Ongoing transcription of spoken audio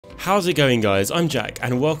How's it going, guys? I'm Jack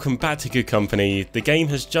and welcome back to Good Company. The game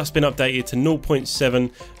has just been updated to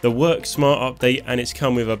 0.7, the Work Smart update, and it's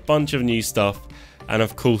come with a bunch of new stuff and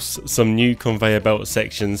of course some new conveyor belt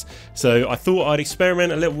sections. So I thought I'd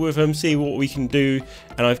experiment a little with them, see what we can do,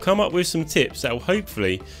 and I've come up with some tips that will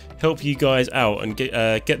hopefully help you guys out and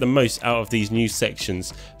get the most out of these new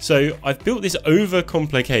sections. So I've built this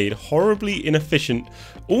overcomplicated, horribly inefficient,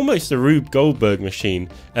 almost a Rube Goldberg machine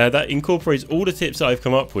that incorporates all the tips that I've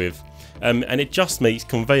come up with. And it just makes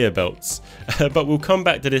conveyor belts. But we'll come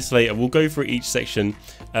back to this later. We'll go through each section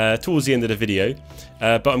towards the end of the video.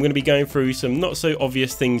 But I'm going to be going through some not so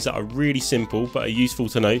obvious things that are really simple but are useful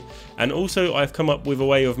to know. And also I've come up with a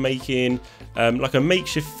way of making like a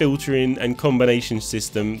makeshift filtering and combination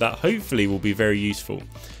system that hopefully will be very useful.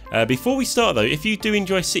 Before we start though, if you do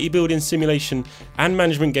enjoy city building, simulation and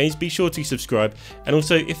management games, be sure to subscribe. And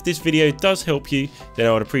also if this video does help you, then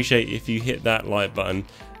I would appreciate if you hit that like button.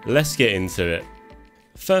 Let's get into it.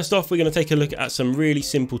 First off, we're going to take a look at some really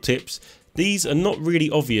simple tips. These are not really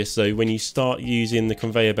obvious though when you start using the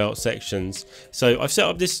conveyor belt sections. So I've set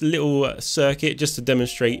up this little circuit just to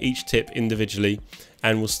demonstrate each tip individually,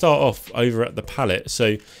 and we'll start off over at the pallet.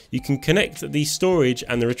 So you can connect the storage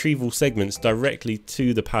and the retrieval segments directly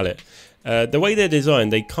to the pallet. The way they're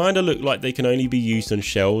designed, they kind of look like they can only be used on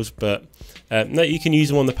shelves, but no, you can use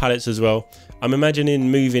them on the pallets as well. I'm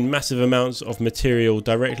imagining moving massive amounts of material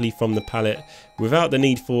directly from the pallet without the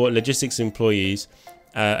need for logistics employees,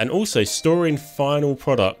 and also storing final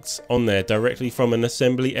products on there directly from an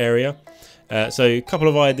assembly area. So a couple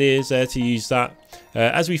of ideas there to use that.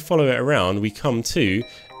 As we follow it around, we come to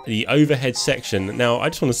the overhead section. Now I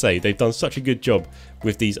just want to say they've done such a good job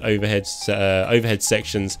with these overhead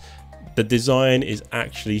sections. The design is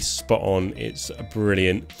actually spot on, it's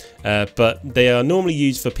brilliant, but they are normally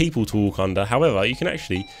used for people to walk under. However, you can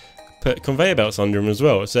actually put conveyor belts under them as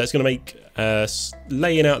well, so that's going to make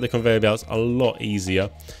laying out the conveyor belts a lot easier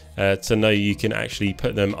to know you can actually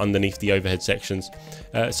put them underneath the overhead sections.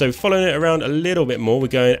 So following it around a little bit more, we're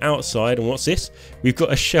going outside, and what's this? We've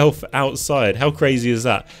got a shelf outside. How crazy is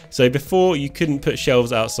that? So before you couldn't put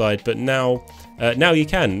shelves outside, but now you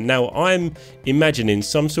can. Now I'm imagining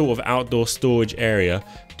some sort of outdoor storage area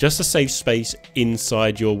just to save space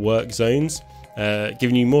inside your work zones,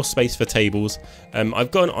 giving you more space for tables.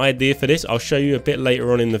 I've got an idea for this. I'll show you a bit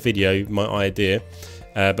later on in the video my idea,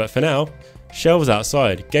 but for now, shelves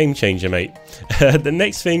outside, game changer, mate. The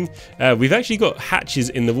next thing, we've actually got hatches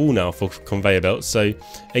in the wall now for conveyor belts. So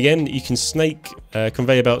again, you can snake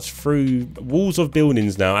conveyor belts through walls of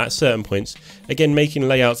buildings now at certain points, again making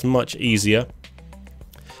layouts much easier.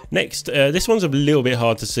 Next, this one's a little bit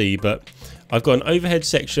hard to see, but I've got an overhead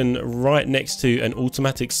section right next to an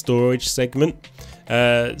automatic storage segment.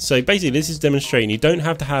 So basically this is demonstrating you don't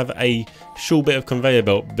have to have a short bit of conveyor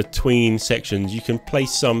belt between sections. You can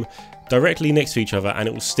place some directly next to each other and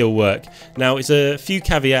it will still work. Now it's a few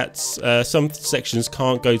caveats. Some sections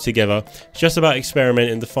can't go together. It's just about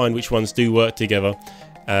experimenting to find which ones do work together,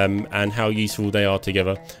 and how useful they are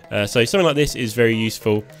together. So something like this is very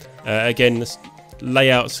useful. Again,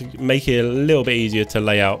 layouts make it a little bit easier to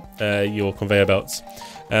lay out your conveyor belts.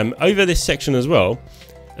 Over this section as well,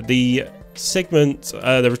 the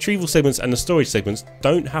retrieval segments and the storage segments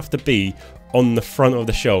don't have to be on the front of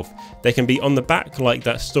the shelf. They can be on the back like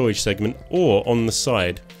that storage segment, or on the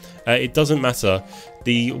side. It doesn't matter.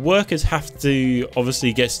 The workers have to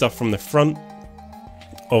obviously get stuff from the front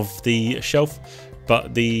of the shelf,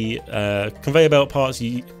 but the conveyor belt parts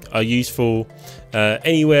are useful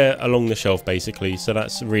anywhere along the shelf basically, so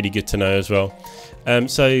that's really good to know as well.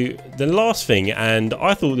 So the last thing, and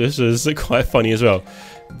I thought this was quite funny as well,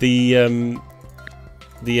 the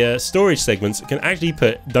storage segments can actually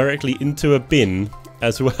put directly into a bin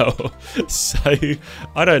as well. So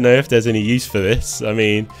I don't know if there's any use for this. I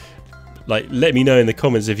mean, like, let me know in the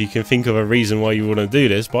comments if you can think of a reason why you want to do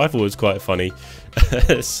this, but I thought it was quite funny.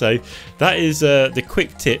 So that is the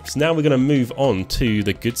quick tips. Now we're going to move on to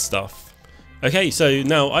the good stuff. Okay, so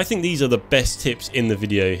now I think these are the best tips in the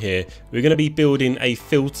video here. We're going to be building a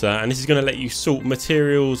filter, and this is going to let you sort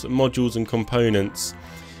materials, modules and components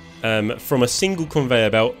from a single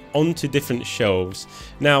conveyor belt onto different shelves.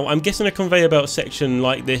 Now I'm guessing a conveyor belt section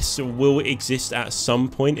like this will exist at some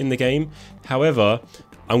point in the game. However,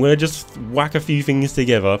 I'm going to just whack a few things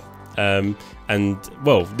together, and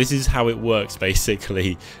well, this is how it works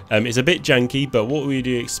basically. It's a bit janky, but what would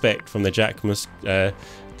you expect from the Jackmas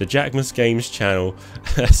Games channel?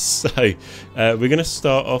 So we're going to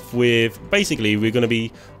start off with, basically we're going to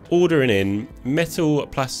be ordering in metal,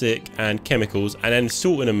 plastic and chemicals, and then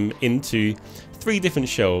sorting them into 3 different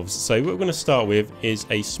shelves. So what we're going to start with is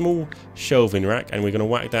a small shelving rack, and we're going to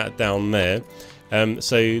whack that down there.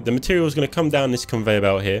 So the material is going to come down this conveyor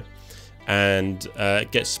belt here and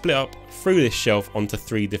get split up through this shelf onto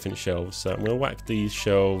 3 different shelves. So I'm going to whack these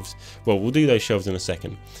shelves. Well, we'll do those shelves in a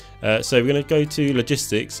second. So we're going to go to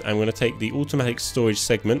logistics, and we're going to take the automatic storage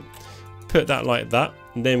segment, put that like that,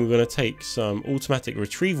 and then we're going to take some automatic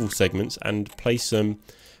retrieval segments and place them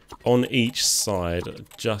on each side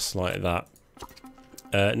just like that.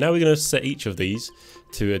 Now we're going to set each of these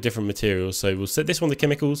to a different material. So we'll set this one to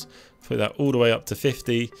chemicals, put that all the way up to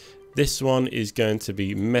 50. This one is going to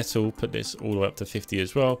be metal, put this all the way up to 50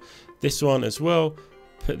 as well. This one as well,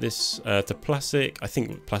 put this to plastic. I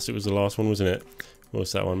think plastic was the last one, wasn't it?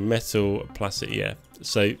 What's that one? Metal, plastic, yeah.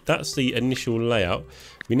 So that's the initial layout.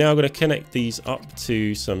 We're now going to connect these up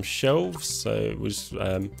to some shelves. So we'll just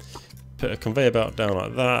put a conveyor belt down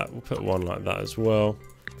like that. We'll put one like that as well.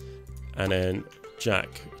 And then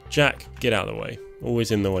Jack, get out of the way.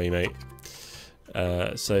 Always in the way, mate.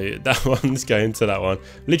 So that one's going to that one.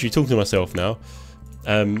 Literally talking to myself now.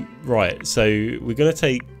 Right, so we're going to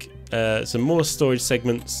take some more storage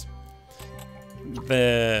segments.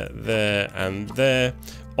 There, and there.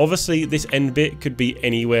 Obviously, this end bit could be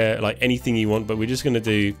anywhere, like anything you want, but we're just going to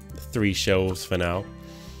do 3 shelves for now.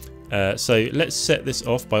 So let's set this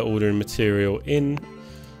off by ordering material in.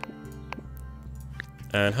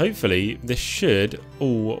 And hopefully this should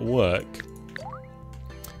all work.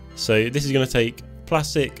 So this is going to take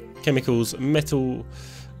plastic, chemicals, metal,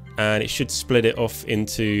 and it should split it off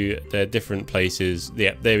into their different places.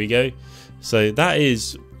 Yeah, there we go. So that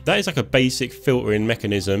is like a basic filtering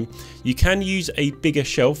mechanism. You can use a bigger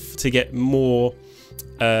shelf to get more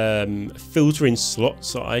filtering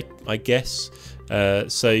slots, I guess.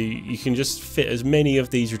 So you can just fit as many of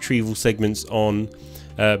these retrieval segments on.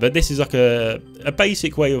 But this is like a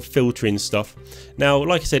basic way of filtering stuff. Now,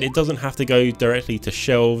 like I said, it doesn't have to go directly to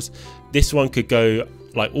shelves. This one could go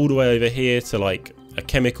like all the way over here to like a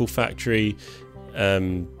chemical factory.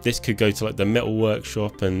 This could go to like the metal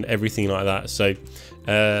workshop and everything like that. So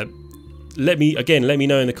let me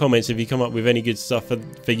know in the comments if you come up with any good stuff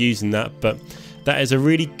for using that. But that is a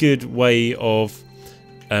really good way of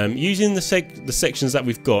using the sections that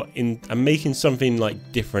we've got and making something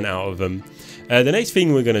like different out of them. The next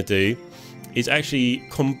thing we're going to do is actually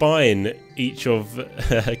combine each of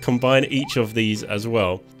these as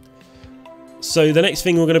well. So the next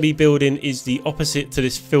thing we're going to be building is the opposite to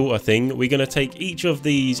this filter thing. We're going to take each of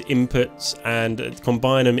these inputs and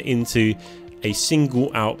combine them into a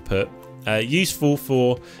single output. Useful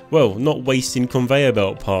for, well, not wasting conveyor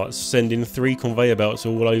belt parts, sending 3 conveyor belts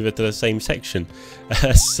all over to the same section.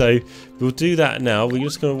 So we'll do that now. We're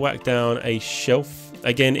just going to whack down a shelf.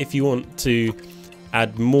 Again, if you want to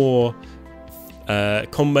add more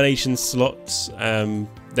combination slots, then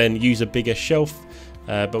use a bigger shelf.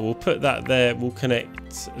 But we'll put that there. We'll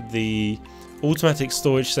connect the automatic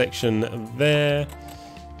storage section there.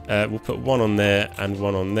 We'll put one on there and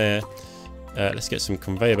one on there. Let's get some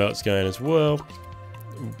conveyor belts going as well.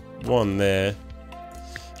 One there.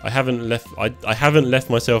 I haven't left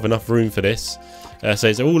myself enough room for this, so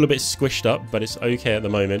it's all a bit squished up, but it's okay at the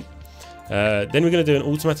moment. Then we're going to do an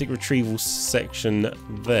automatic retrieval section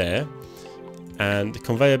there, and the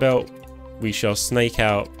conveyor belt we shall snake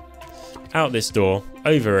out this door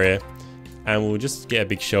over here, and we'll just get a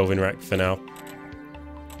big shelving rack for now.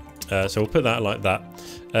 So we'll put that like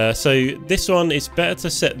that. So this one, it's better to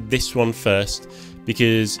set this one first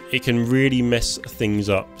because it can really mess things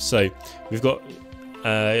up. So we've got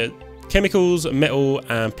chemicals, metal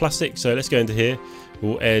and plastic. So let's go into here.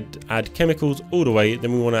 We'll add chemicals all the way.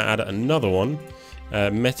 Then we want to add another one,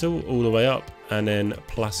 metal all the way up, and then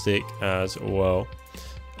plastic as well.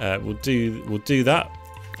 We'll do that,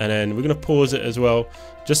 and then we're going to pause it as well,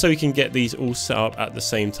 just so we can get these all set up at the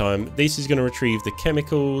same time. This is going to retrieve the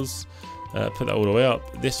chemicals. Put that all the way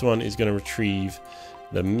up. This one is going to retrieve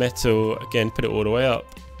the metal. Again, put it all the way up,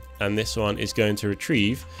 and this one is going to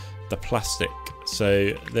retrieve the plastic.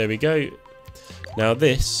 So there we go. Now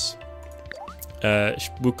this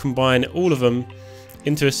we'll combine all of them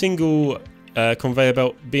into a single conveyor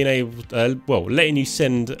belt, being able well, letting you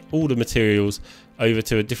send all the materials over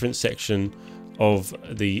to a different section of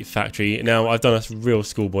the factory. Now I've done a real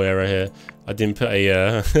schoolboy error here. I didn't put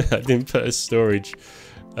a I didn't put a storage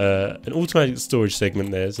an automatic storage segment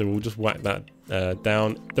there, so we'll just whack that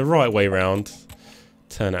down the right way around,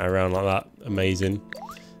 turn it around like that. Amazing.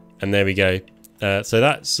 And there we go. So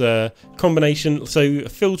that's combination, so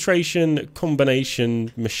filtration,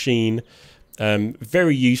 combination, machine,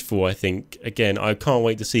 Very useful, I think. Again, I can't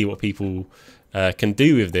wait to see what people can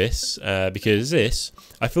do with this, because this,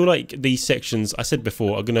 I feel like these sections, I said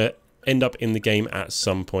before, are going to end up in the game at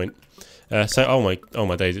some point. So, oh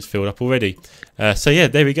my days, it's filled up already. So yeah,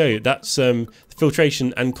 there we go. That's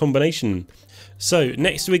filtration and combination. So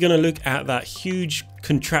next we're going to look at that huge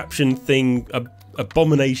contraption thing,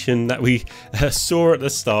 abomination that we saw at the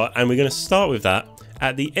start, and we're going to start with that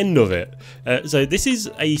at the end of it. So this is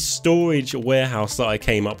a storage warehouse that I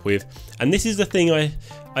came up with, and this is the thing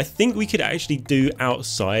I think we could actually do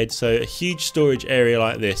outside. So a huge storage area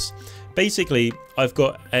like this. Basically, I've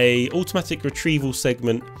got a automatic retrieval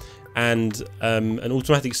segment and an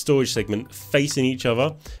automatic storage segment facing each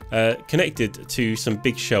other, connected to some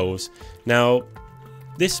big shelves. Now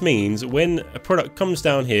this means when a product comes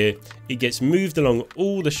down here, it gets moved along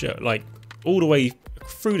all the all the way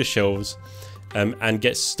through the shelves, and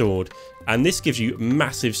gets stored, and this gives you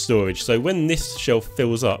massive storage. So when this shelf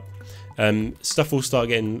fills up, stuff will start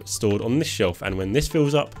getting stored on this shelf, and when this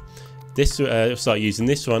fills up, this will start using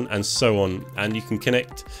this one, and so on. And you can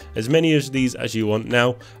connect as many of these as you want.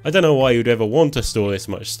 Now I don't know why you'd ever want to store this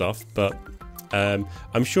much stuff, but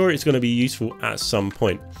I'm sure it's going to be useful at some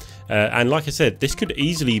point. And like I said, this could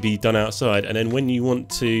easily be done outside, and then when you want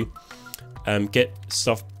to get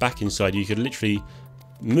stuff back inside, you could literally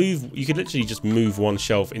just move one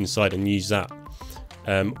shelf inside and use that,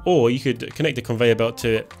 or you could connect the conveyor belt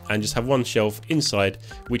to it and just have one shelf inside,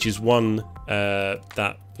 which is one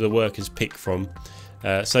that the workers pick from.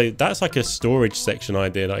 So that's like a storage section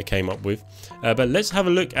idea that I came up with. But let's have a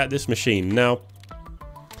look at this machine now.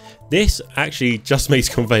 This actually just makes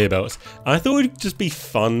conveyor belts. I thought it would just be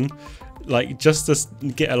fun, like just to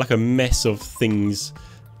get like a mess of things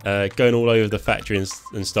going all over the factory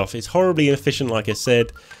and stuff. It's horribly inefficient, like I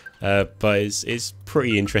said, but it's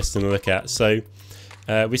pretty interesting to look at. So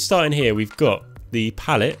we're starting here. We've got the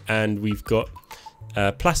pallet, and we've got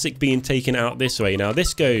plastic being taken out this way. Now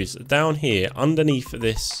this goes down here underneath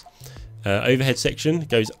this overhead section,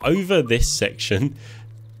 goes over this section,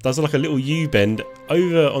 does like a little U-bend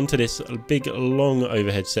over onto this big long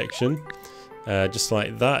overhead section, just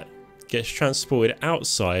like that. Gets transported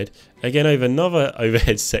outside, again over another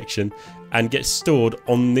overhead section, and gets stored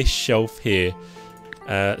on this shelf here.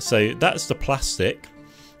 So that's the plastic,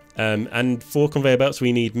 and for conveyor belts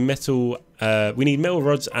we need metal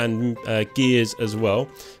rods and gears as well.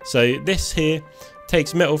 So this here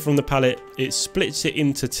takes metal from the pallet, it splits it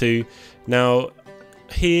into two. Now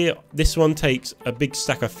here, this one takes a big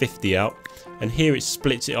stack of 50 out, and here it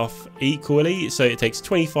splits it off equally, so it takes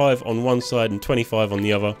 25 on one side and 25 on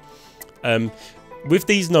the other. With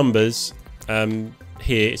these numbers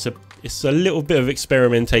here, it's a little bit of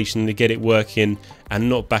experimentation to get it working and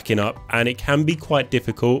not backing up, and it can be quite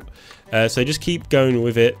difficult, so just keep going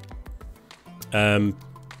with it.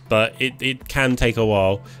 But it can take a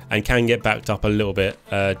while and can get backed up a little bit,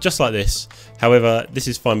 just like this. However, this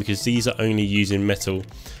is fine because these are only using metal.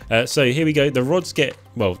 So here we go. The rods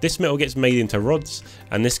this metal gets made into rods,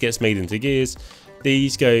 and this gets made into gears.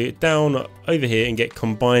 These go down over here and get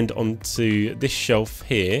combined onto this shelf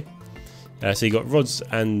here. So you got rods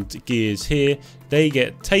and gears here. They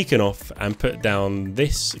get taken off and put down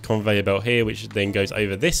this conveyor belt here, which then goes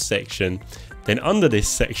over this section, then under this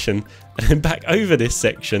section, and then back over this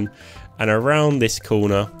section, and around this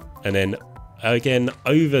corner, and then again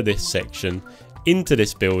over this section into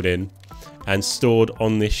this building, and stored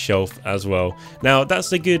on this shelf as well. Now that's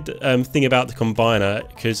the good thing about the combiner,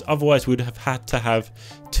 because otherwise we'd have had to have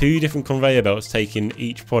two different conveyor belts taking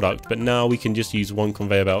each product, but now we can just use one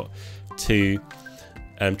conveyor belt to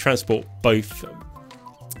transport both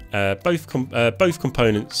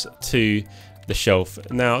components to the shelf.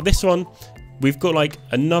 Now this one, we've got like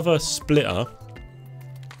another splitter,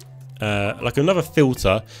 like another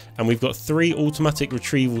filter, and we've got 3 automatic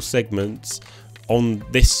retrieval segments on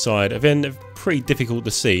this side. Again, they're pretty difficult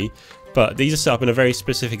to see, but these are set up in a very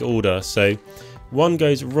specific order. So one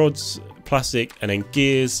goes rods, plastic, and then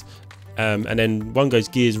gears, and then one goes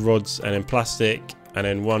gears, rods, and then plastic, and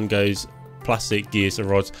then one goes plastic, gears, and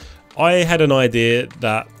rods. I had an idea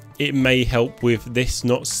that it may help with this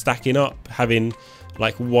not stacking up, having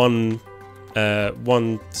like one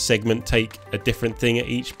segment take a different thing at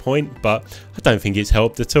each point, but I don't think it's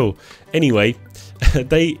helped at all. Anyway,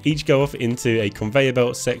 they each go off into a conveyor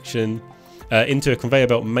belt section, into a conveyor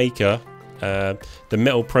belt maker, the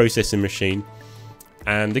metal processing machine.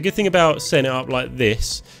 And the good thing about setting it up like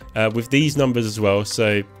this, with these numbers as well,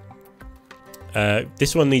 so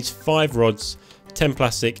this one needs 5 rods, 10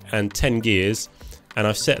 plastic, and 10 gears, and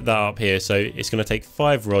I've set that up here. So it's going to take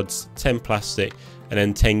 5 rods, 10 plastic, and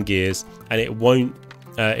then 10 gears, and it won't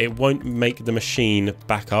it won't make the machine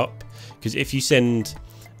back up, because if you send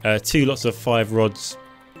 2 lots of 5 rods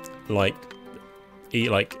like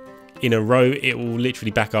in a row, it will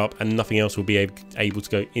literally back up and nothing else will be able to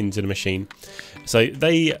go into the machine. So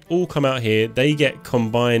they all come out here, they get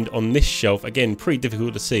combined on this shelf. Again, pretty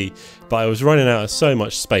difficult to see, but I was running out of so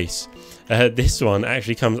much space. This one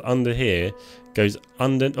actually comes under here, goes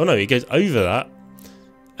under, oh no, it goes over that,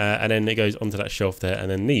 and then it goes onto that shelf there, and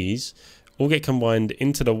then these all get combined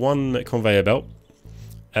into the one conveyor belt,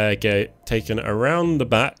 get taken around the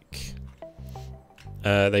back.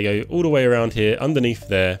 They go all the way around here, underneath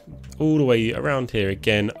there, all the way around here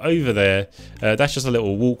again, over there. That's just a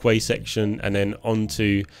little walkway section, and then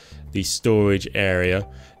onto the storage area.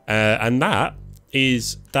 And that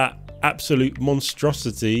is that absolute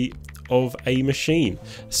monstrosity of a machine.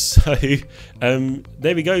 So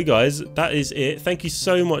there we go, guys. That is it. Thank you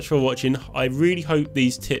so much for watching. I really hope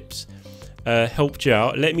these tips helped you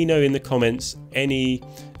out. Let me know in the comments any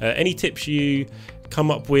tips you come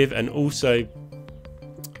up with, and also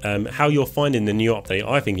how you're finding the new update.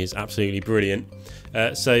 I think is absolutely brilliant.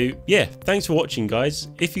 So yeah, thanks for watching, guys.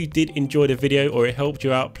 If you did enjoy the video or it helped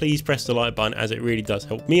you out, please press the like button, as it really does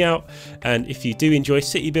help me out. And if you do enjoy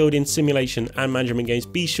city building, simulation and management games,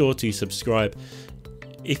 be sure to subscribe.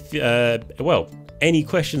 If well, any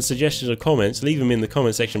questions, suggestions or comments, leave them in the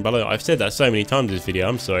comment section below. I've said that so many times in this video,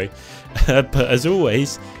 I'm sorry. But as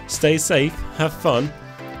always, stay safe, have fun,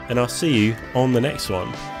 and I'll see you on the next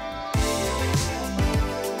one.